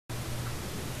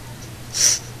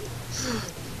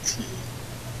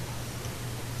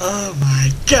Oh my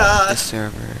The god!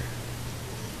 server.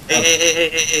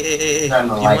 Hey. Starting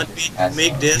to Do you like want this me to castle.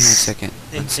 make Hey, one this? second.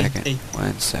 Hey, One hey, second. hey.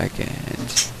 1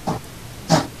 second.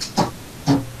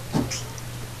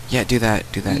 Yeah, do that.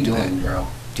 Do What are that. you Do that. doing, bro?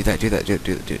 Do that. Do that. Do it.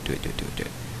 Do it. Do it. Do it. Do it. Do it. Do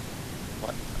it.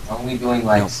 Aren't we doing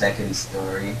like Nope. second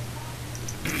story?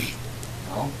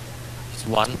 No? It's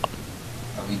one.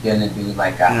 Are we gonna do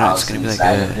like a No, it's house gonna be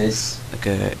inside of this? like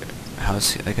a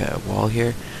house, like a wall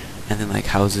here, and then like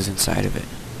houses inside of it.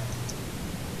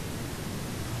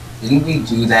 Didn't we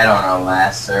do that on our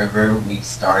last server we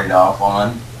started off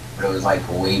on? But it was like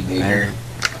way bigger.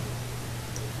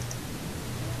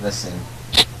 Listen.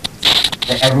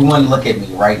 Everyone look at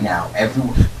me right now.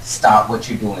 Everyone stop what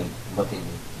you're doing. Look at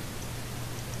me.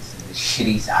 This is the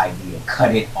shittiest idea.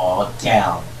 Cut it all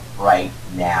down right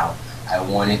now. I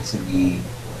want it to be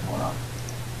hold on.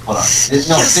 Hold on.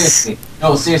 No, seriously.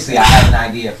 No, seriously, I have an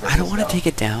idea for this. I don't want to take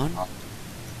it down.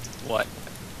 What?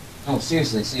 No,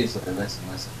 seriously,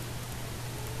 listen.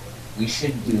 We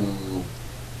should do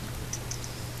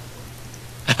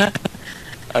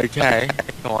Okay.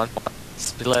 Go on.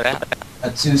 Spill it out.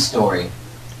 a two-story,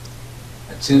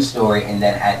 and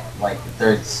then at like the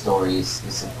third story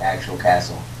is an actual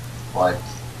castle. But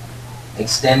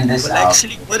extend this But out.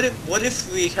 actually, what if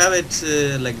we have it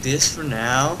like this for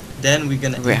now? Then we're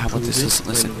gonna Wait, how about improve this? it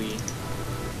Listen. when we.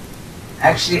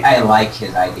 Actually, I like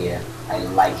his idea.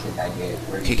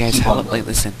 We're Okay, guys, keep how on about like building.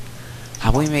 listen? How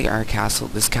about we make our castle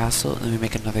this castle, and then we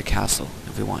make another castle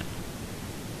if we want.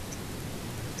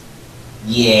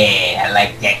 Yeah, I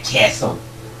like that castle.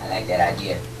 I like that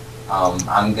idea.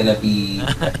 I'm gonna be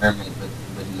a hermit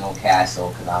with no castle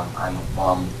because I'm a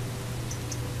bum.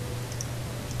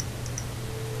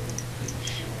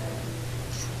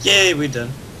 Yay, we're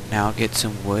done. Now get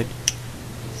some wood.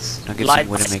 Now get Lights. some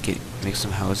wood and make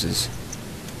some houses.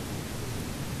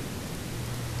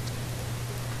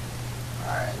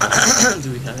 Alright.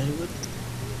 Do we have any wood?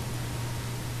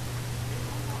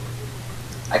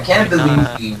 I can't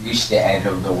believe we reached the end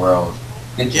of the world.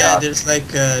 Good Yeah, job. there's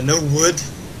like no wood.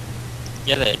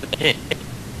 Yeah, they.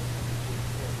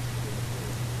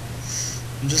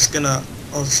 I'm just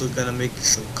also gonna make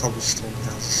some cobblestone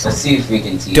houses. Let's see if we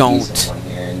can TP Don't. someone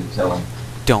here and kill him.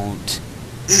 Don't.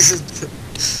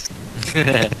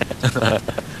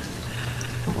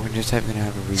 We're just gonna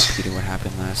have a repeat of what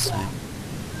happened last time.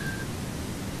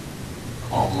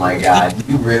 Oh my god,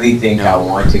 you really think I No.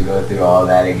 want to go through all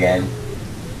that again?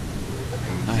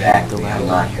 I hate the Exactly, lag I'm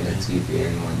not on here, gonna man. TP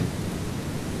anyone.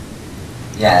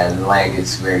 Yeah, the lag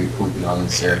is very poopy on the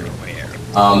server.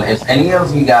 If any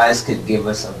of you guys could give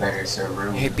us a better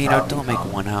server, we Hey, could Beano, probably don't make come.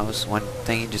 one house, one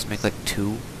thing, just make like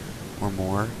 2 or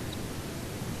more.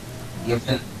 Give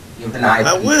an IP.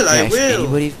 I will. Yeah, if will.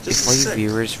 anybody, Just if all a you sec.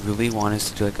 viewers really want us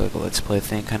to do like a let's play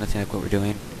thing, kind of thing, like what we're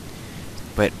doing,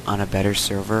 but on a better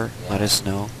server, let us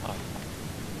know.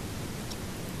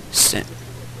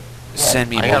 Send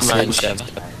me a I got my own message, server.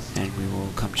 and we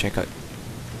will come check out.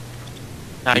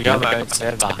 I got my own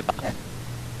server.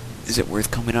 Is it worth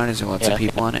coming on? Is there lots of Yeah.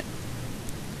 people on it?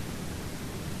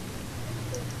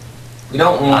 We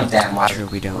don't want that much Sure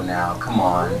we people don't. now. Come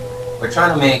on, we're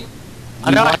trying to make.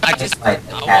 I know. we want I to just. make, like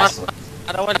I the castle.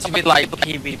 I don't want it to be like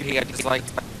PvP. I just like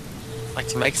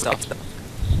to make stuff.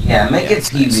 Yeah, make Yeah, it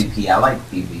it's nice. PvP. I like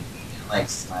PvP. I like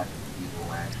slapping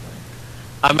people actually.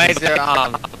 I made their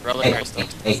roller Hey, coaster.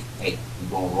 you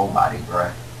going robot,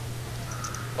 bro?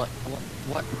 What?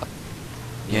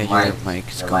 Yeah, Your your mic, mic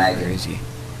is you're going lagging. crazy.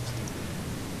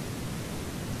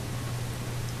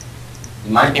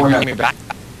 You might Can you want bring me to. back?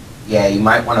 Yeah, you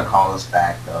might want to call us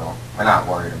back though. We're not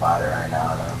worried about it right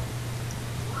now though.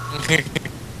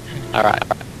 All right.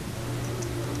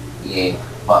 Yeah,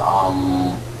 but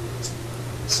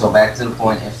so back to the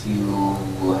point. If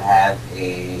you have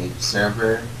a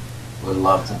server, would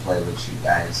love to play with you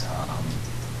guys.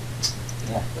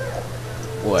 Yeah.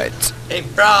 What? Hey,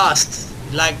 Frost.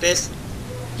 You like this?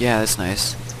 Yeah, that's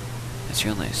nice. That's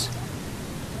real nice.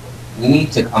 We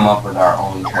need to come up with our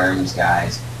own terms,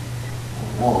 guys.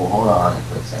 Whoa, hold on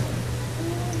for a second.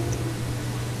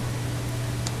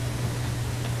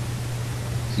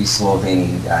 He's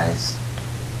Slovenian, guys.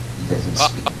 He doesn't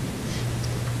speak.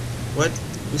 What?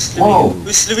 Who's Whoa. Slovenian?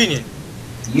 Who's Slovenian?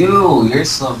 You're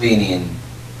Slovenian.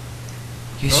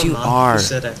 Yes, No, you I'm not. are. Who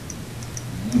said that?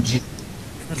 You just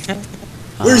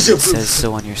Where's your It proof? says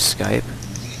so on your Skype.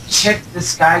 check the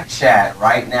Skype chat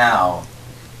right now.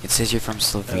 It says you're from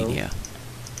Slovenia.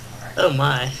 Oh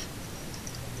my.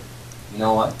 You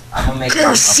know what? I'm gonna make my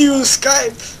Curse house, you,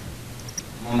 Skype!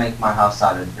 I'm gonna make my house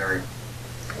out of dirt.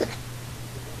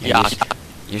 Yeah.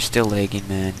 You're still lagging,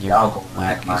 man. Your Y'all go mic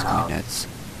back my is house. going nuts.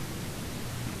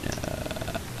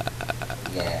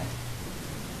 Yeah.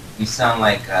 You sound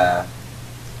like a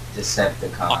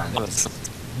Decepticon.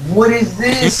 What is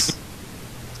this?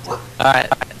 Alright.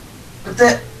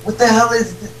 What the hell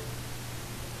is this?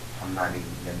 I'm not even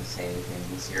gonna say anything.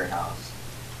 It's your house.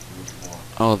 Which one?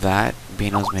 Oh, that?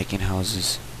 Beano's making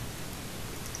houses.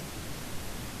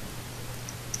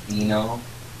 Beano,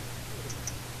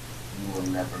 you will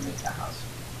never make a house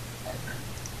ever.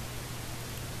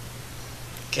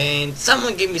 Can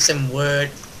someone give me some word?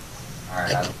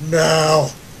 Alright, Like, no.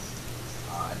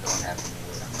 I don't have any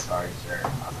word. I'm sorry, sir.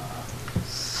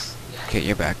 Okay,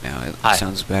 you're back now. It Hi.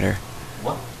 sounds better.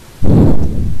 What?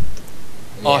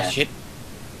 Oh Yeah, shit.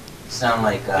 you sound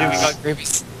like, Dude, we got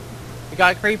creepers. We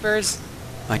got creepers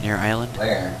On your island?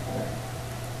 where?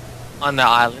 on the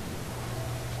island.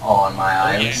 Oh, on my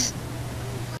island?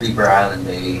 Yeah. Creeper Island,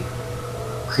 baby.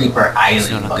 Creeper It's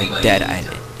Island, not on baby. the dead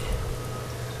island.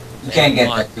 You can't get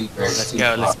Come that on. creeper. Let's It's too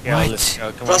go, let's far. go, let's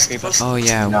go. Come on, Frost, creeper. Frost. Oh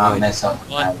yeah, Do not wood. mess up with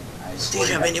What? that. I Do swear you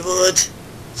to have God. any wood?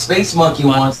 Space Monkey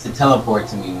What? wants to teleport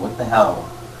to me. What the hell?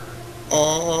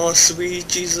 Oh, sweet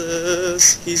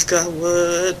Jesus. He's got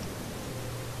wood.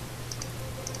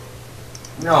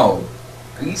 No.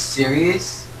 Are you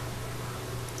serious?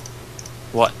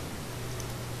 What?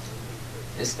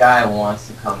 This guy wants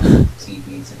to come and TP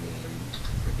to me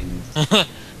and freaking.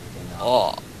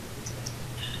 Oh.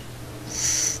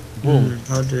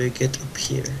 How do I get up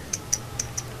here?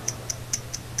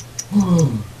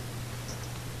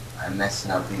 I'm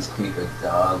messing up these creepers,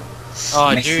 dog.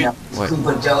 Oh, Messing dude. up these What?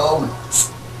 creeper, dog.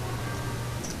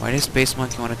 Why does Space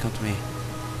Monkey want to come to me?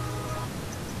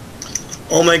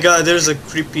 Oh my god, there's a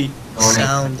creepy Donate.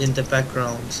 sound in the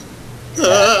background.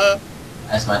 Ah,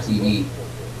 That's my TV.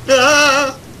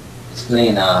 ah, It's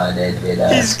playing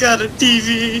that. he's got a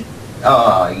TV.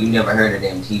 Oh, you never heard of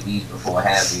them TVs before,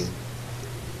 have you?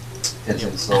 Because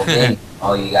in Slovenia,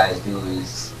 all you guys do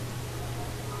is.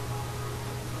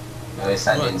 Notice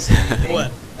I What? didn't say anything.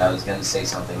 What? I was gonna say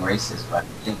something racist, but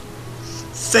I didn't.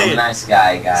 Say I'm a it. nice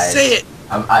guy, guys. Say it.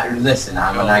 Listen,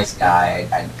 I'm a nice guy.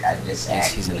 I just Yes,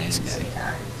 act he's a nice mean guy.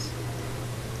 sometimes.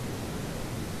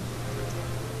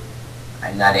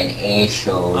 I'm not an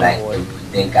asshole I'm like bored. you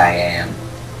think I am.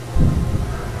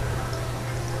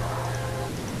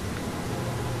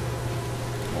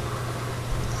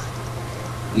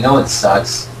 You know what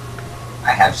sucks?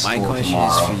 I have My school question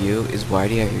tomorrow. is for you, is why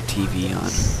do you have your TV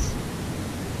on?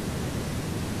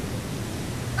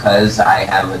 Because I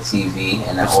have a TV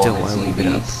and I But own still, a why leave it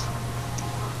TV. up?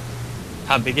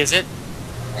 How big is it?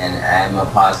 And I'm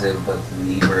a positive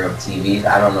believer of TVs.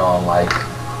 I don't know, like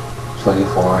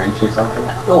 24 inch or something.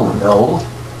 I don't know.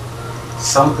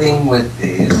 Something with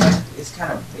this. It's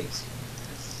kind of big.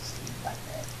 Like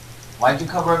that. Why'd you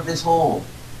cover up this hole?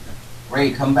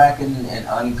 Ray, come back and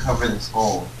uncover this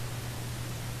hole.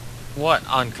 What?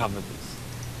 Uncover this.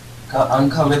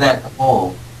 Uncover that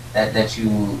hole that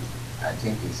you. I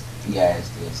think it's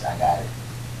this. I got it.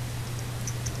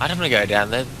 I don't want to go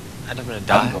down there. I don't want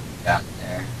to I'm die. going down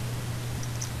there.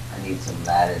 I need some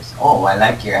ladders. Oh, I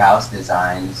like your house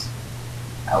designs.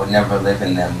 I would never live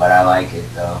in them, but I like it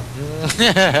though.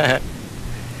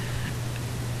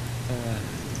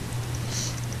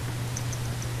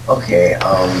 Okay,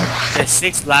 There's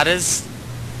 6 ladders.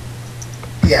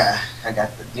 yeah, I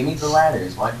got the. Give me the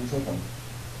ladders. Why'd you take them?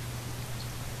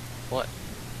 What?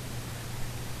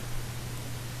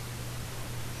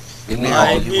 Give me I all.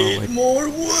 I need more need wood. more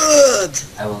wood.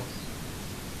 I will.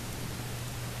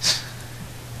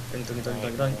 Dun, dun, dun,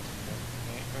 dun, dun.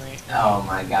 Oh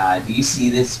my God! Do you see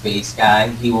this space guy?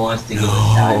 He wants to give us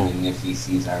No. diamond if he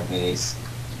sees our base.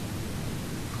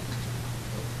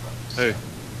 Who?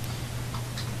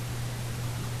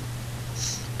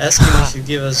 Ask him if you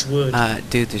give us wood.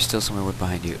 Dude, there's still some more wood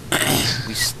behind you.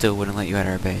 We still wouldn't let you out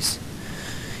of our base.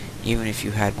 Even if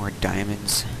you had more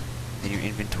diamonds than your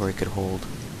inventory could hold.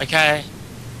 Okay.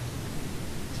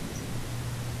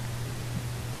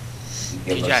 You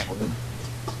give TJ. us wood.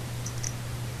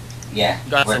 Yeah.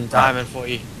 Got we're some done. diamond for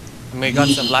you. And we got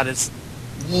some ladders.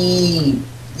 Yee,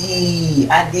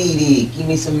 I did it. Give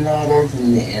me some ladders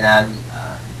and I.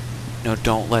 No,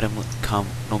 don't let him come,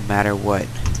 no matter what.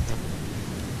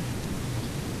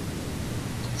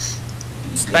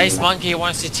 Space Monkey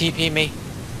wants to TP me.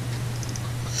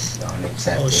 Don't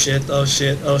accept Oh it. shit, oh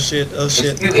shit, oh shit, oh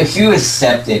shit. If you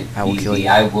accept it, I will kill easy, you.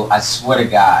 I will. I swear to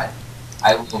God,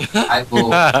 I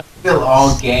will kill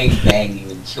all gang bang you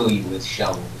and kill you with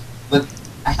shovels. Look,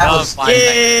 I have No, a. I'm fine.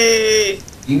 Yay!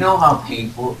 You know how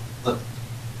painful. Look,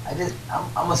 I'm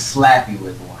gonna slap you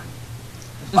with one.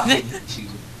 If I hit you.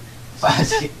 If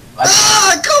I,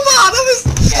 Ah, come on! I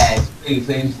was. yeah, it's pretty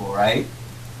painful, right?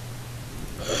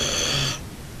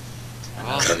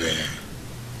 Oh. Come here.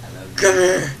 Come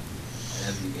here. I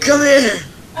love you, baby. Come here.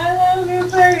 I love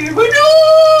you, baby. No!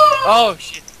 Oh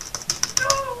shit,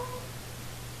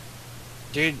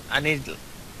 dude! I need to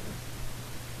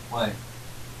What?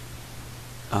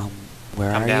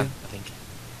 Where come are down. you? I think.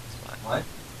 It's fine. What?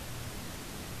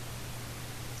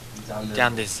 He's on the,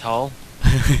 Down this hole.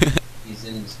 He's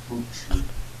in his poop chute.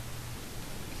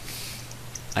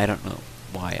 I don't know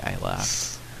why I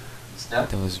laughed.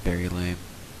 Stuff? That was very lame.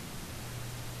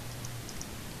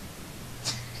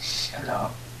 Shut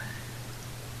up.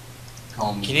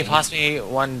 Call me Can you baby. pass me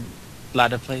one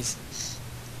ladder, please?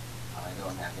 I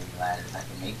don't have any ladders. I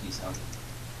can make you some.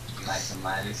 Would you like some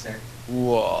ladders, sir?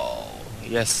 Whoa.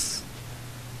 Yes.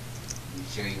 You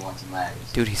sure you want some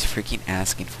ladders? Dude, he's freaking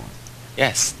asking for him.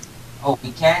 Yes. Oh,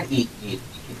 we can eat meat.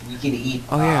 We can eat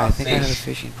Oh yeah, I think I have a fish.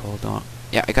 fishing pole. Don't.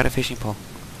 Yeah, I got a fishing pole.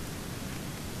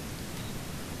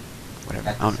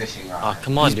 Whatever. Got the fishing rod. Oh,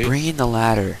 come on, He's dude. bringing the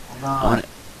ladder. Hold I on. wanna,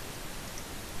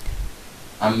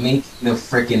 I'm making the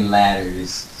frickin' ladders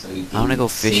so you can I wanna go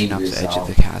save fishing up the edge of yourself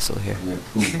the castle here. from your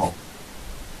poop hole.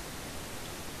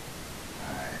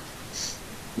 Alright.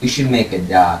 We should make a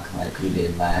dock like we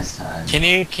did last time.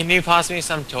 Can you pass me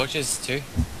some torches too?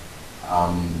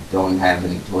 Don't have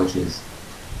any torches.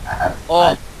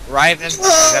 Oh, Raven.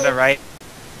 I got a right.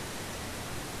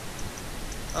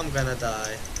 I'm gonna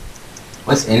die.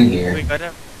 What's in here? We got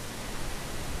a.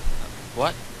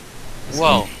 What? What's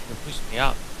Whoa! in- You pushed me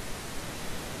up.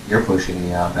 You're pushing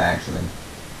me up, actually.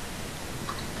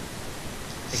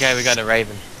 Okay, we got a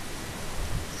Raven.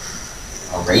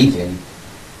 A raven?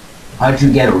 How'd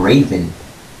you get a raven?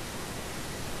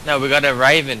 No, we got a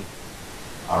Raven.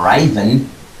 A raven?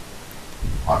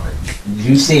 Did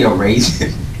you say a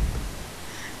raisin?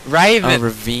 Raven. A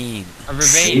ravine. A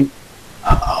ravine.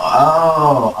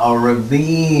 Oh, a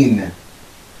ravine.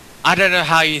 I don't know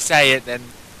how you say it. Then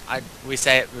we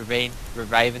say it ravine.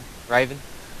 Raven. Raven.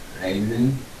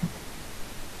 Raven?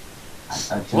 I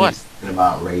thought you What? were talking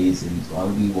about raisins. Why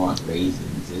would you want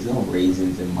raisins? There's no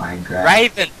raisins in Minecraft.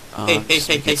 Raven. Hey, Just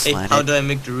make it how slanted. do I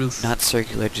make the roof? Not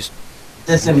circular, just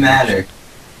Doesn't matter.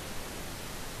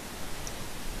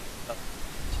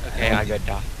 Okay, I got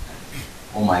down.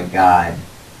 Oh my god.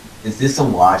 Is this a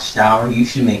watchtower? You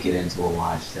should make it into a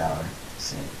watchtower.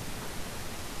 Same.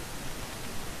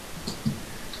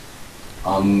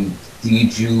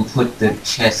 Did you put the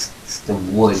chests, the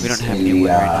woods We don't have in any the wood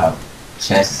right now.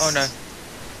 chests? Oh no.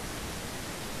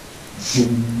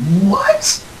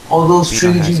 What? All those We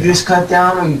don't trees have you to. just cut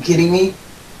down? Are you kidding me?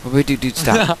 oh, wait, dude,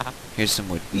 stop. Here's some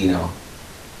wood. You know.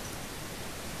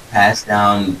 Pass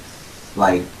down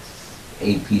like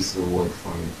 8 pieces of wood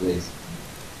for me, please.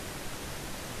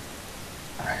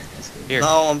 Alright, that's good. Here.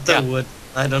 No, I'm done Yeah. wood.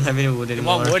 I don't have any wood Do you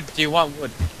anymore. want wood? Do you want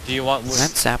wood? Do you want wood?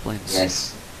 Plant saplings.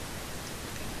 Yes.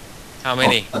 How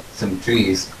many? Oh, some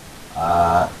trees.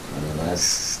 Let's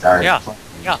start. Yeah, planting.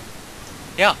 yeah.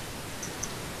 Yeah.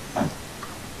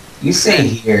 You say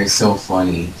here is so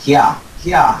funny. Yeah,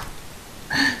 yeah.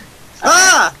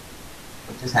 Ah!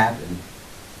 What just happened?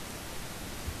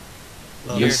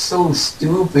 Lol. You're so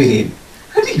stupid.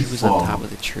 How did you He was fall? on top of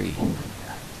the tree. Oh my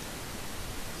god.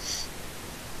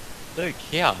 Look,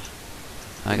 yeah.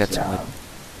 I got Good some wood. job.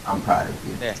 I'm proud of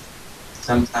you. There.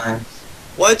 Sometimes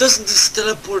Why doesn't this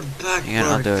teleport back? Hang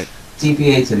on, I'll do it.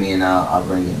 TPA to me and I'll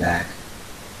bring it back.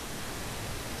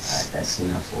 Alright, that's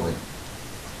enough wood.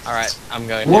 Alright, I'm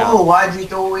going Whoa, down. why'd you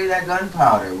throw away that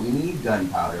gunpowder? We need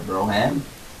gunpowder, bro, ham.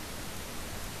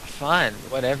 Fine,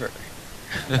 whatever.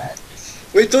 Alright.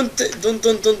 Wait, don't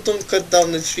cut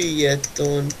down the tree yet.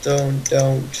 Don't.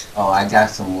 Oh, I got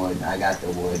some wood. I got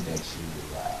the wood that you,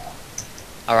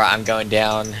 Alright, I'm going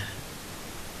down.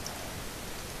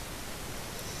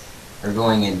 We're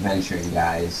going adventuring,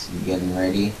 guys. You getting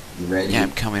ready? You ready? Yeah,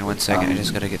 I'm coming. 1 second. I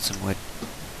just gotta get some wood.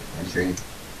 Adventuring.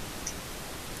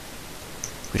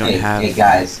 We don't have. Hey,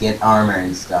 guys, get armor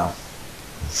and stuff.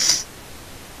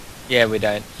 Yeah, we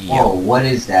don't. Whoa, what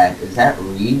is that? Is that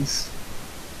reeds?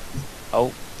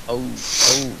 Oh. We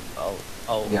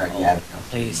already have enough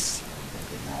Please. reeds. I don't think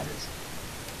it matters.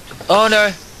 Oh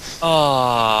no.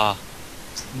 Oh.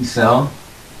 You fell?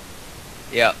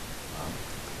 Yep.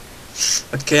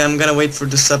 Okay, I'm gonna wait for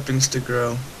the saplings to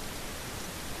grow.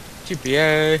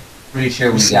 TPA. Pretty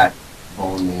sure we got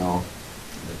bone meal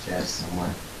in the chest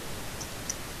somewhere.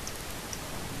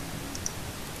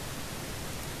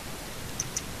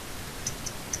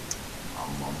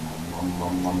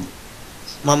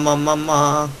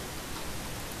 Mama.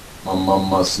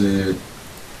 Mama said,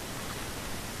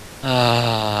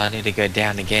 Ah, I need to go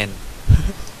down again.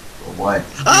 what?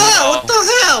 Ah! What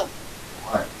the hell?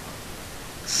 What?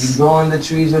 You grow in the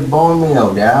trees with bone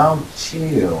meal, down?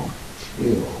 Chill.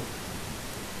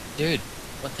 Dude,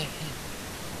 what the heck?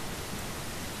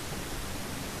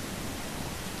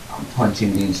 I'm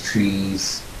punching these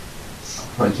trees. I'm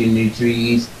punching these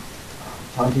trees.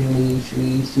 I'm punching these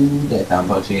trees to death. I'm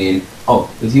punching. Oh,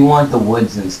 if you want the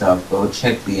woods and stuff, go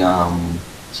check the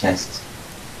chest.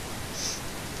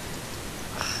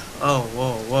 Oh,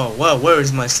 whoa. Where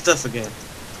is my stuff again?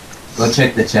 Go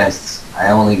check the chests.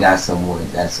 I only got some wood.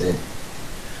 That's it.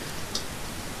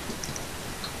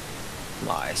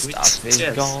 My Which stuff is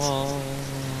chest? gone.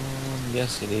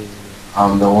 Yes, it is.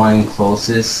 The one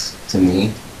closest to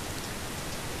me.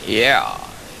 Yeah,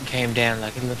 it came down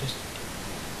like a little.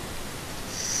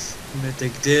 I'm gonna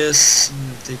take this. I'm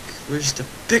gonna take. Where's the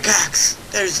pickaxe?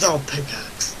 There's no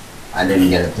pickaxe. I didn't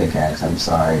get a pickaxe. I'm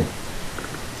sorry.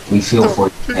 We feel for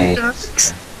your pain.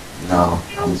 Pickaxe. No,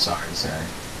 I'm sorry, sir.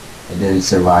 It didn't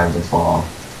survive the fall.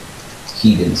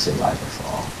 He didn't survive the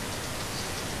fall.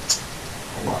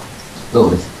 Oh, well.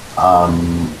 Good.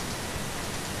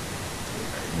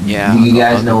 Yeah. Do you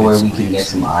guys I'll know go where get we some can get leaves.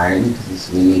 some iron? Because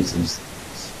we need some.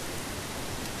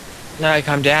 No,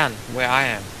 come down where I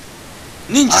am.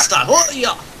 Ninja style. Oh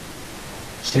yeah.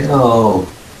 Chill.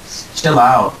 Chill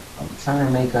out. I'm trying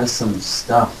to make us some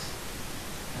stuff.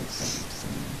 Like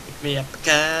Give me a For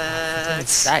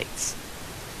pickaxe. sakes.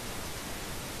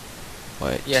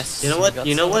 What? Yes. You know what? got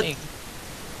You know what? something.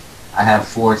 I have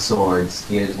 4 swords.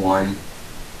 Here's one.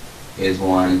 Here's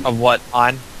one. Of what?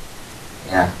 On?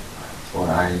 Yeah. 4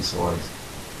 iron swords.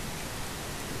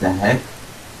 What the heck?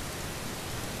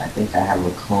 I think I have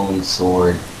a clone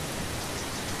sword.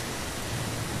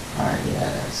 Alright,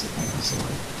 yeah, that's a clone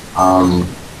sword.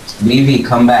 BB,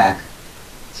 come back.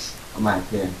 Come back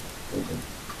here.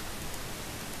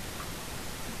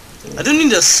 I don't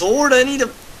need a sword. I need a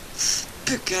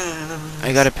pickaxe.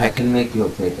 I got a I pick. can make you a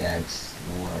pickaxe.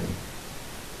 Don't worry.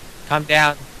 Come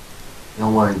down.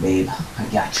 Don't worry, babe. I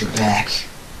got your back.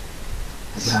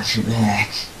 I got your back.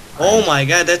 Oh my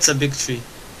god, that's a big tree.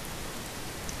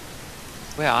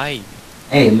 Where are you?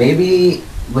 Hey, maybe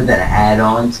with an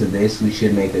add-on to this, we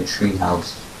should make a tree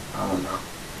house. I don't know.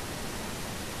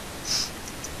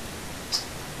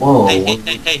 Whoa. Hey, Whoa.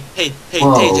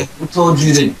 TJ. Who told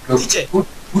you to go? TJ.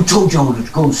 Who told y'all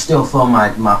to go steal from my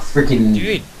freaking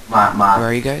Dude. my Where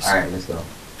are you guys? All right, let's go.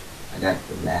 I got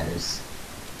the ladders.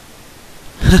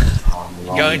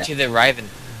 Going to the Raven.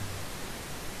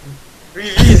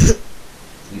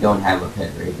 We don't have a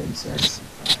pet raven, sir.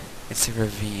 It's a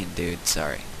ravine, dude.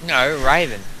 Sorry. No,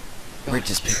 Raven. We're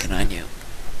just picking on you.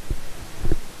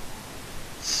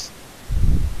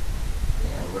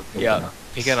 Yeah, we're picking Yeah, up.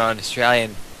 picking on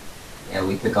Australian. Yeah,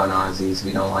 we pick on Aussies.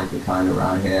 We don't like the kind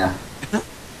around here.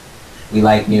 We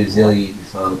like New Zealand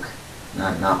folk,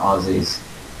 not Aussies.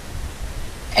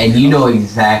 And you know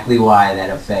exactly why that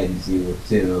offends you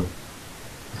too.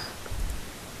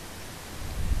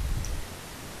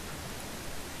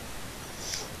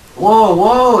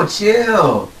 Whoa,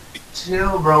 chill,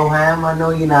 bro, Ham. I know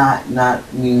you're not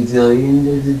New Zealand.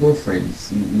 There's a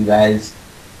difference. You guys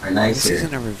are This nicer.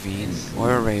 isn't a ravine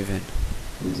or a raven.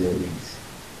 New Zealanders.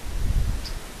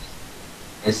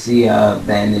 It's the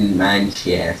abandoned mine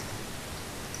shaft.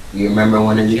 You remember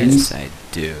one of these? Yes, I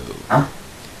do. Huh?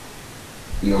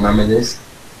 You remember this?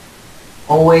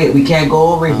 Oh wait, we can't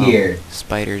go over Oh, here.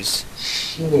 Spiders.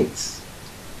 Shit.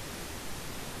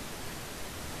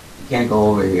 We can't go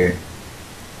over here.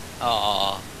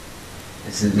 Oh,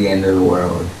 This is the end of the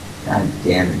world. God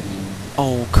damn it.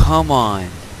 Oh, come on.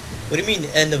 What do you mean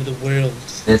end of the world?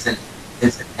 It's an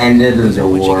end of These the are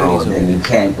what you world guys and you are.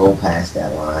 can't go past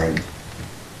that line.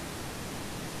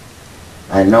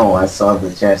 I know, I saw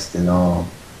the chest and all.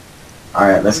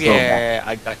 Alright, let's go back. yeah,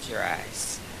 I got your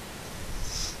ass.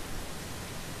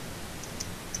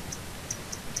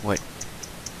 What?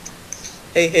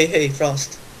 Hey,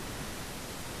 Frost.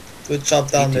 Go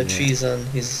chop down You the do that. trees on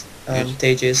his Yes.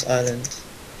 TJ's island.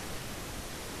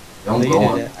 Don't No, you go do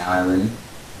on that. the island.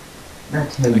 Not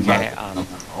tell you Okay, about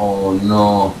Oh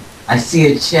no. I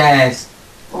see a chest.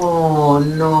 Oh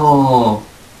no.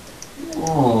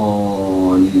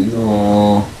 Oh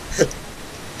no.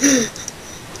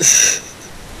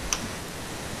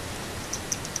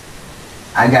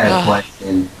 I got a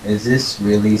question. Is this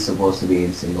really supposed to be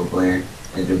in single player?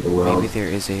 End of the world? Maybe there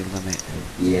is a limit.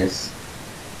 Yes.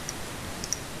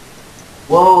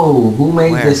 Whoa, who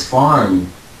made Where? this farm?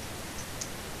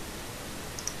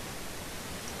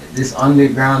 This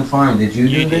underground farm. Did you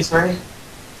do You this, right?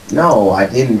 No, I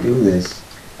didn't do this.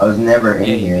 I was never in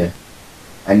Yeah, you here.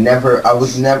 did. I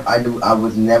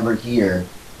was never here.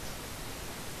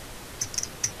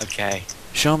 Okay.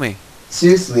 Show me.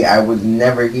 Seriously, I was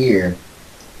never here.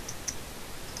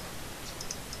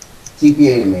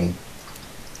 TPA to me.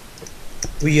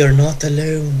 We are not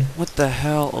alone. What the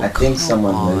hell? Oh, I think come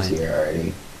someone lives on. here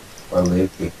already. Or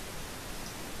lived here.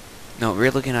 No,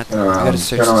 we're looking at. We Turn around, gotta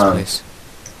search turn this around. place.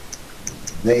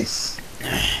 This.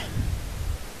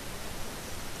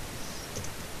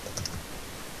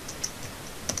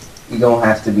 You don't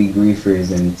have to be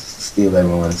griefers and steal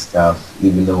everyone's stuff,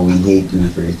 even though we hate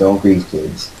griefers. Don't grief,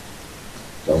 kids.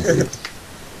 Don't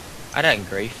grief. I don't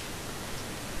grief.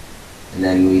 And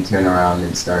then we turn around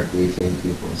and start griefing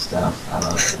people's stuff. I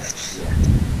love that.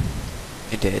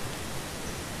 Yeah. It did.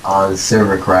 On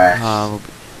server crash.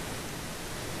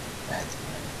 That's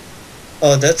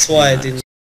Oh, that's why I Yeah. didn't.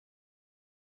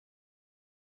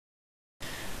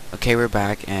 Okay, we're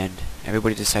back, and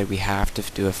everybody decided we have to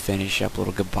do a finish up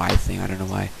little goodbye thing. I don't know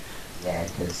why. yeah,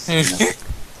 because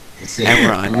you know, And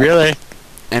we're on. Really?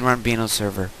 And we're on Beano's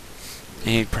server.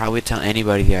 And you'd probably tell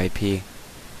anybody the IP.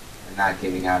 we're not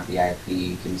giving out the IP.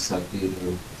 You can suck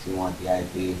doo-doo if you want the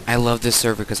IP. I love this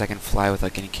server because I can fly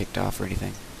without getting kicked off or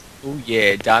anything. Oh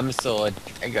yeah, diamond sword.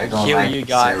 I I go don't kill like you the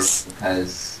guys. server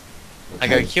because I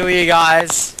go kill you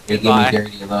guys. they give me Goodbye.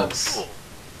 dirty looks.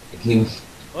 They give me,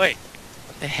 Wait,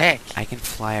 what the heck? I can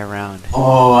fly around.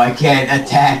 oh, I can't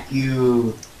attack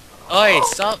you. Oi,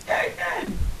 stop!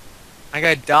 I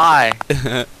gotta die.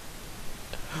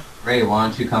 Ray, why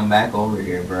don't you come back over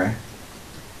here, bruh?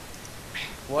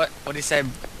 What? What do you say?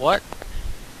 What?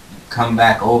 Come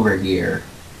back over here.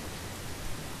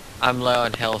 I'm low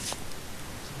on health.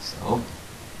 So,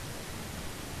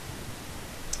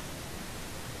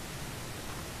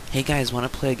 Hey guys, wanna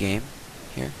play a game?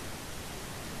 Here?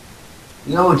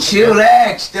 yo,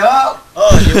 chillax, dog.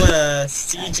 Oh, you want a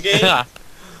siege game?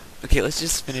 Okay, let's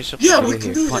just finish up Yeah, the we video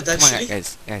can here. do Come that, on, come on, actually.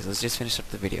 guys, let's just finish up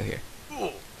the video here.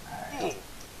 Oh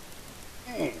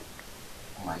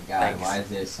my god, Thanks. why is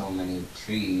there so many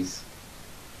trees?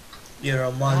 You're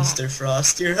a monster,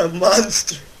 Frost. You're a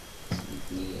monster.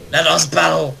 Yeah. Let us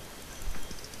battle.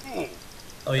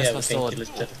 Oh yeah, my we can sword. kill each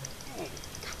other.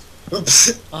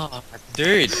 Oops. Oh,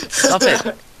 dude, stop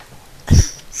it.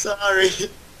 Sorry.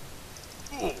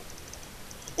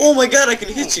 Oh my god, I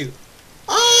can hit you.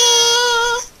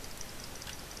 Ah!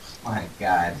 My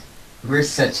god. We're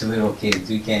such little kids,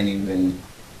 we can't even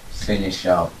finish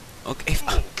up. Okay,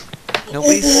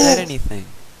 nobody said anything.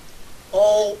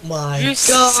 Oh my You're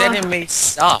god. sending me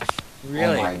stuff. Oh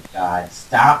Really? my god.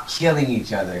 Stop killing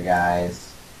each other, guys.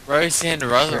 Rosie and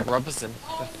Robertson.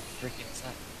 What the freaking is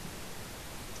that?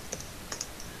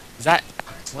 Is that?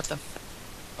 What the?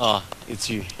 Oh, it's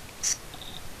you.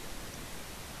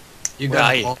 You're Where are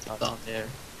gonna you? fall down there.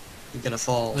 You're gonna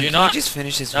fall. Do you Can not? we just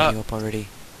finish this No. video up already?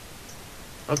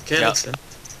 Okay, Yeah. let's go.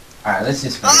 Alright, let's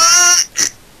just finish. Ah!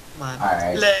 My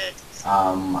Alright.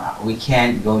 legs. We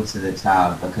can't go to the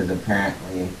top because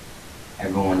apparently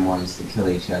everyone wants to kill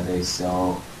each other,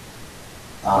 so,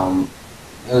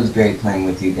 it was great playing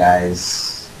with you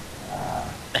guys.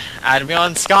 Add me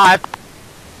on Skype.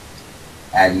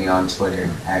 Add me on Twitter.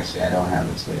 Actually, I don't have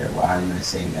a Twitter. Well, I'm gonna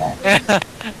say that.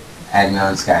 Add me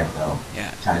on Skype, though.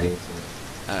 Yeah. Tiny.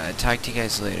 Talk to you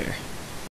guys later.